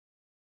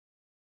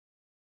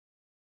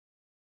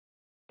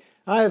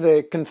I have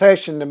a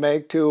confession to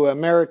make to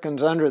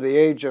Americans under the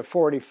age of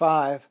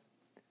 45.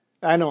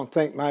 I don't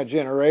think my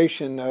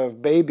generation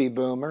of baby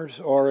boomers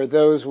or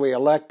those we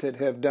elected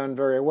have done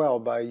very well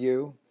by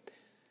you.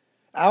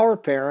 Our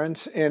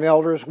parents and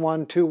elders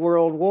won 2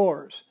 world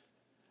wars,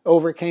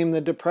 overcame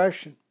the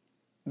Depression,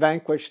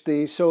 vanquished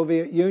the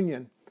Soviet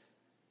Union,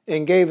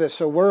 and gave us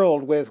a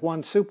world with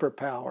one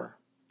superpower,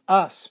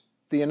 us,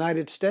 the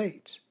United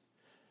States.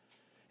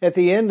 At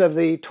the end of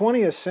the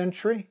 20th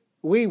century,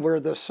 we were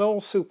the sole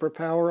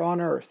superpower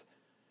on earth,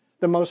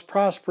 the most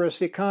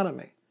prosperous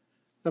economy,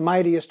 the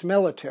mightiest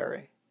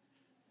military,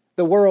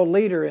 the world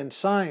leader in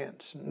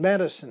science,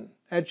 medicine,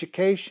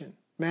 education,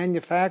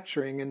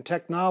 manufacturing, and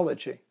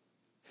technology.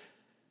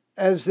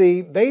 As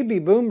the baby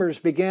boomers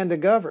began to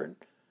govern,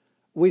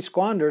 we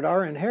squandered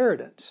our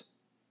inheritance.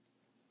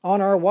 On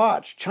our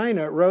watch,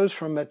 China rose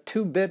from a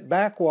 2-bit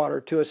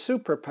backwater to a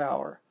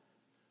superpower,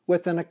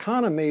 with an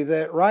economy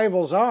that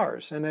rivals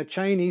ours and a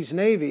Chinese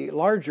Navy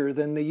larger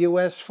than the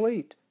U.S.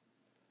 fleet.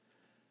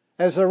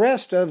 As the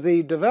rest of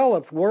the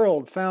developed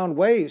world found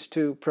ways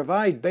to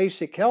provide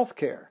basic health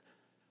care,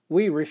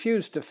 we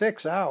refused to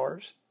fix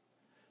ours.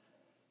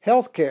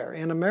 Health care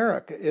in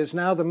America is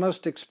now the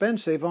most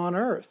expensive on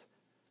earth,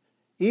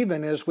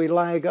 even as we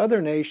lag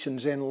other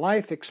nations in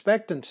life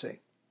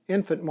expectancy,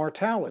 infant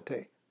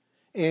mortality,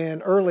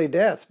 and early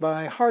death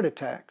by heart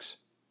attacks.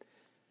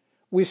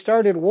 We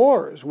started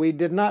wars we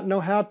did not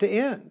know how to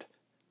end,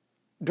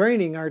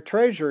 draining our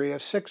treasury of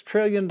 $6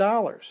 trillion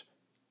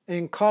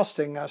and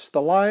costing us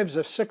the lives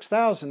of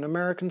 6,000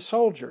 American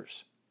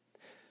soldiers.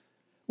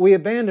 We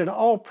abandoned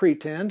all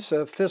pretense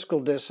of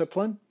fiscal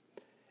discipline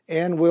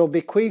and will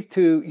bequeath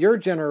to your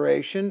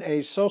generation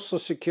a Social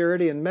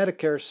Security and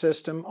Medicare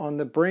system on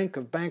the brink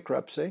of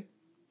bankruptcy.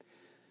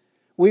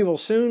 We will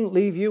soon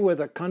leave you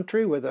with a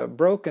country with a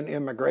broken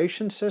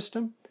immigration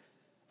system,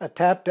 a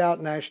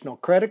tapped-out national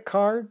credit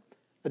card,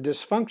 a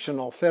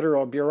dysfunctional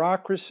federal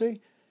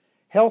bureaucracy,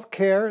 health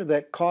care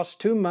that costs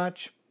too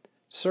much,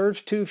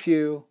 serves too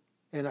few,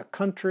 and a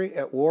country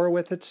at war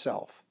with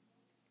itself.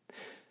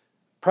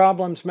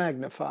 Problems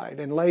magnified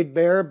and laid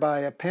bare by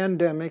a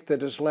pandemic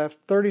that has left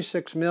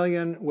 36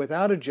 million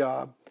without a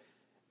job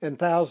and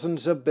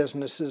thousands of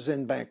businesses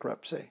in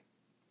bankruptcy.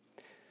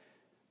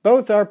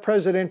 Both our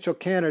presidential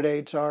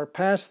candidates are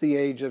past the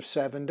age of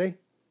 70.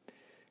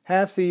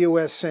 Half the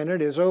U.S.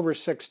 Senate is over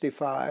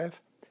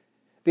 65.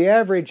 The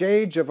average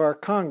age of our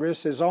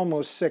Congress is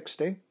almost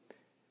 60.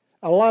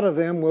 A lot of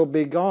them will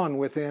be gone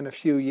within a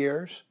few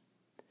years.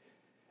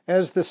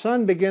 As the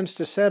sun begins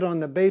to set on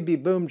the baby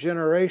boom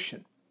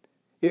generation,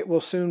 it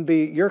will soon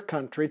be your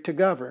country to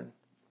govern.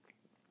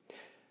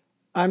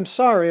 I'm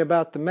sorry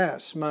about the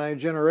mess my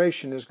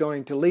generation is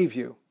going to leave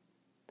you,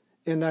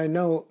 and I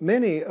know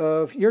many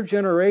of your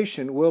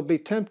generation will be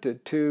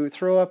tempted to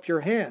throw up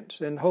your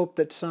hands and hope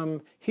that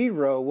some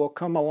hero will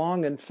come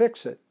along and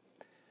fix it.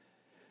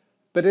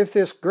 But if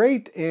this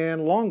great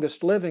and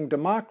longest living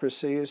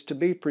democracy is to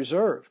be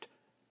preserved,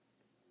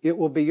 it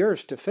will be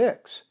yours to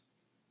fix.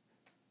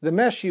 The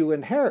mess you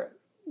inherit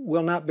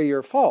will not be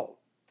your fault,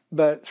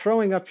 but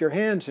throwing up your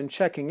hands and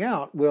checking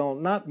out will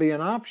not be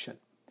an option.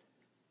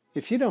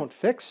 If you don't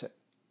fix it,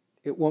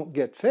 it won't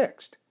get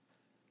fixed.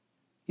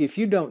 If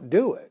you don't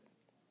do it,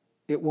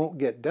 it won't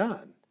get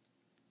done.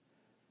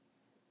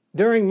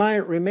 During my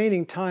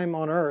remaining time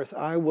on earth,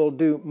 I will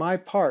do my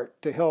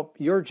part to help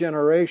your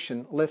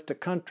generation lift a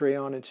country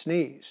on its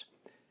knees,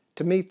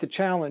 to meet the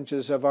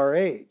challenges of our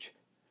age,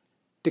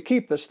 to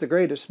keep us the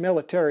greatest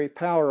military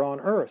power on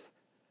earth,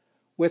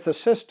 with a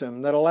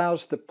system that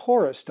allows the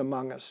poorest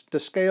among us to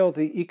scale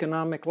the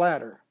economic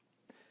ladder,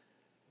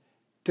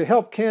 to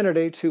help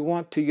candidates who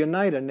want to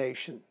unite a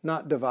nation,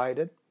 not divide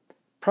it,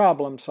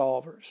 problem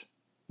solvers,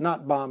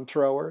 not bomb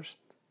throwers,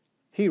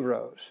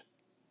 heroes,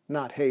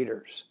 not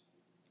haters,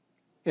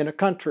 in a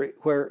country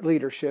where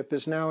leadership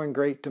is now in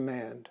great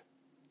demand.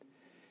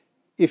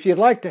 If you'd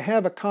like to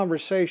have a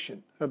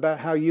conversation about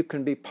how you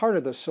can be part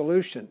of the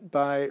solution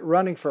by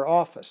running for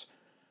office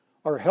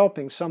or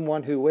helping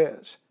someone who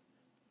is,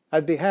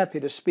 I'd be happy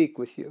to speak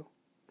with you.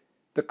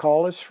 The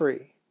call is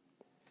free.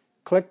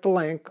 Click the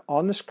link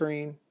on the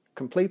screen,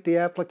 complete the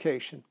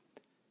application,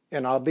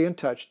 and I'll be in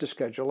touch to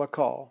schedule a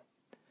call.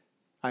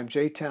 I'm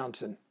Jay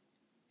Townsend.